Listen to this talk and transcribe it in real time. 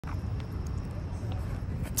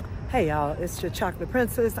Hey y'all, it's your Chocolate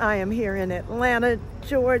Princess. I am here in Atlanta,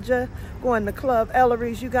 Georgia, going to Club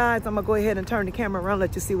Ellery's. You guys, I'm gonna go ahead and turn the camera around,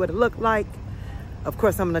 let you see what it looked like. Of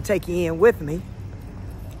course, I'm gonna take you in with me.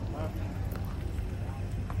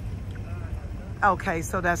 Okay,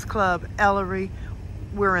 so that's Club Ellery.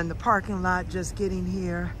 We're in the parking lot just getting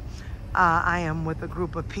here. I am with a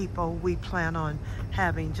group of people. We plan on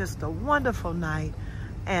having just a wonderful night.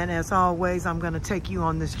 And as always, I'm going to take you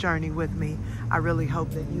on this journey with me. I really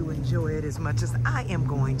hope that you enjoy it as much as I am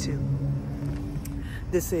going to.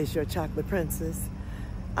 This is your Chocolate Princess.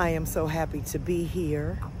 I am so happy to be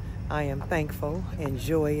here. I am thankful and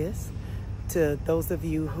joyous to those of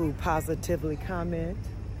you who positively comment,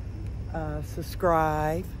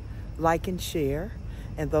 subscribe, like, and share.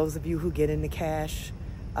 And those of you who get into cash,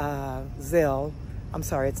 Zelle, I'm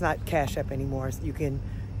sorry, it's not Cash App anymore. You can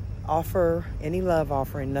offer any love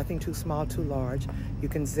offering, nothing too small, too large. You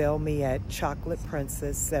can Zelle me at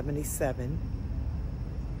chocolateprincess77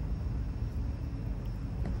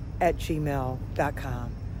 at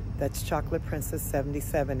gmail.com. That's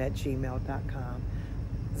chocolateprincess77 at gmail.com.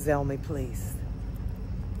 Zelle me, please.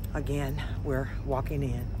 Again, we're walking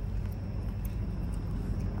in.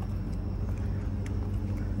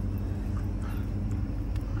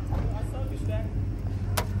 I saw you, Stack.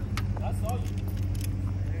 I saw you.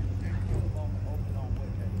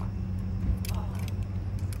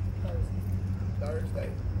 Thursday.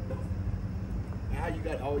 Now you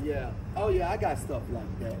got, oh yeah, I got stuff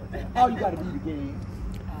like that. Oh, you got to be the game.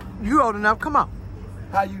 You old enough, come on.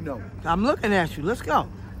 How you know? I'm looking at you, let's go.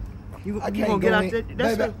 You gonna get out there?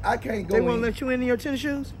 Baby, I can't go They in. won't let you in your tennis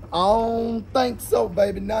shoes? I don't think so,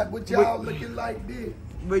 baby. Not with y'all looking like this.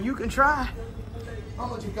 But you can try. How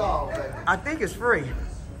much you call, baby? I think it's free.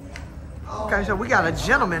 Okay, so we got a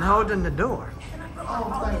gentleman holding the door. I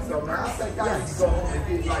don't think so, man. I think I need to go home and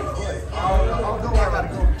get like what? Although I got to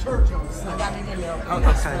go to church on Sunday.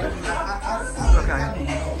 Okay.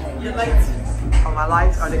 Your lights? Oh, my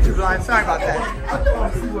lights? Are they too blind? Sorry about that. I just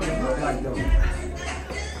want to see what it looks like, though.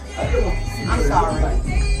 I'm sorry.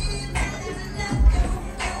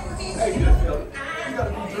 Hey, you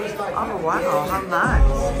gotta be dressed like Oh, wow, how nice.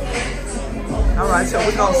 All right, so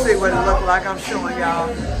we're going to see what it looks like. I'm showing y'all.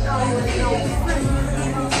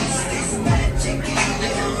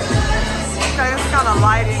 Okay, it's kind of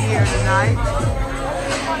light in here tonight.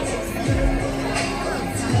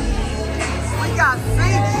 We got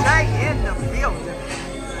CJ in the building.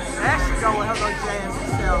 There she go with her little jazz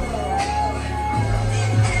herself.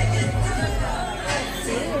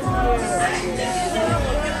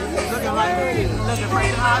 Looking like looking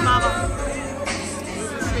great. Hi, mama.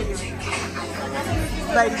 Good to see you.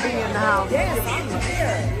 Lady B in the house. Yes, I'm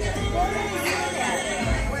here.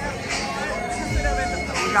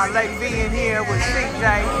 We got Lady B in here with CJ.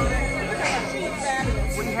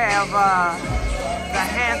 We have the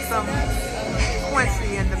handsome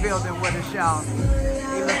Quincy in the building with us, y'all.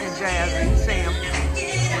 He looking jazzy. You see him.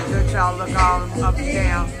 Good y'all look all up and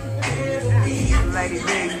down. Lady B,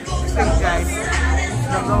 CJ,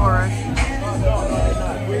 Dolores.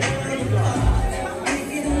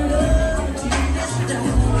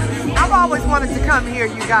 I've always wanted to come here,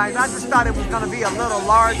 you guys. I just thought it was going to be a little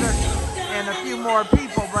larger and a few more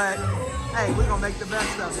people, but hey, we're going to make the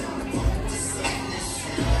best of it.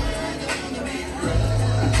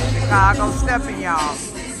 Chicago stepping, y'all.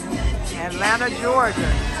 Atlanta,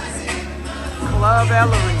 Georgia. Club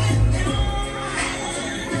Ellery.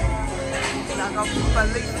 Chicago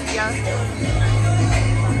Felicia.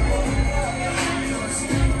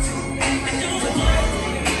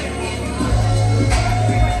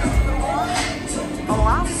 Oh,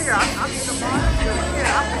 I'm here. I'm in the bar.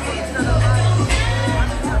 Yeah, I'm here.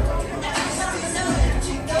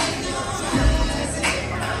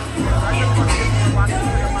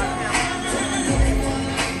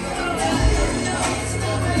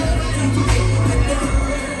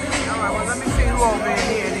 Alright, well, let me see who over in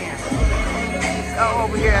here then. Oh,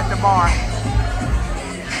 over here at the bar.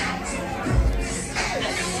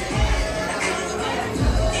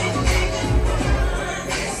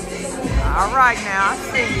 All right, now, I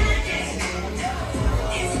see you.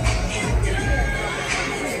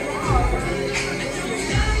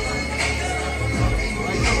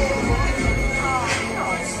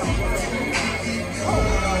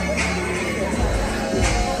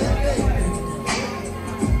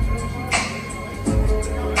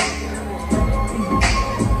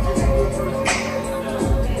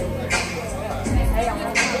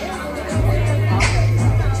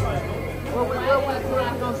 Well, we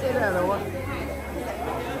gonna say that, or what?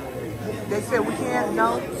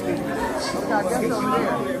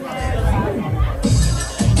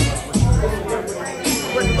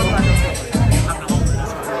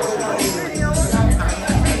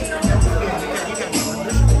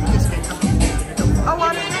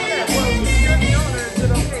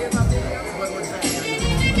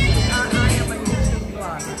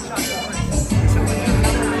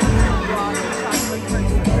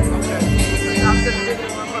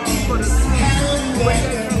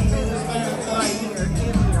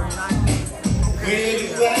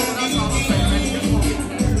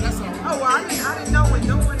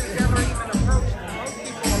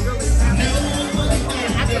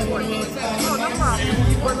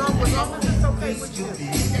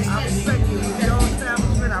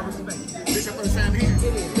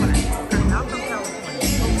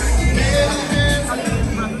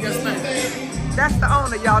 That's the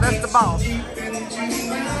owner, y'all. That's the boss. I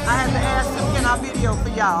had to ask him, can I video for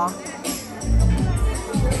y'all?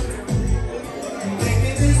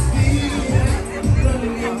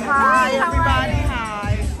 Hi, everybody.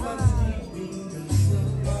 Hi.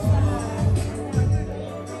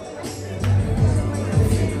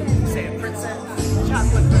 Say it, princess.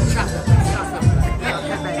 Chocolate.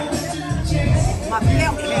 My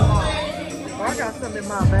milk came on. Oh, I got some in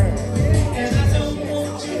my bag.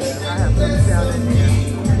 I have some down in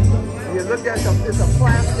there. You look at them, it's a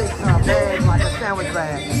plastic bag, like a sandwich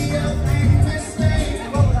bag.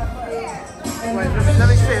 Wait, let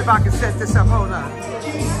me see if I can set this up. Hold on.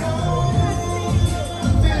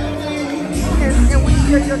 Can we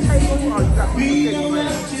get your table or you got people sitting with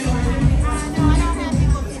us? No, I don't have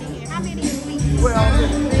people sitting here. How many is we? Well,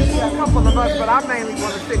 there's a couple of us, but I mainly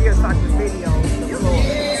want to sit here so I can video the floor.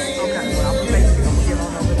 Okay, well, I'm going to make sure I'm going to get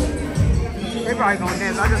on over there. They're probably going to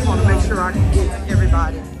dance. I just want to make sure I can get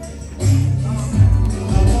everybody.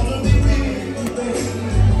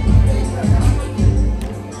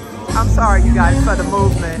 I'm sorry, you guys, for the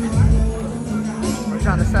movement. I'm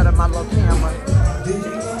trying to set up my little camera.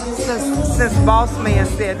 Since Boss Man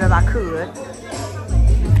said that I could,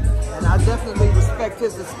 and I definitely respect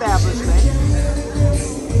his establishment.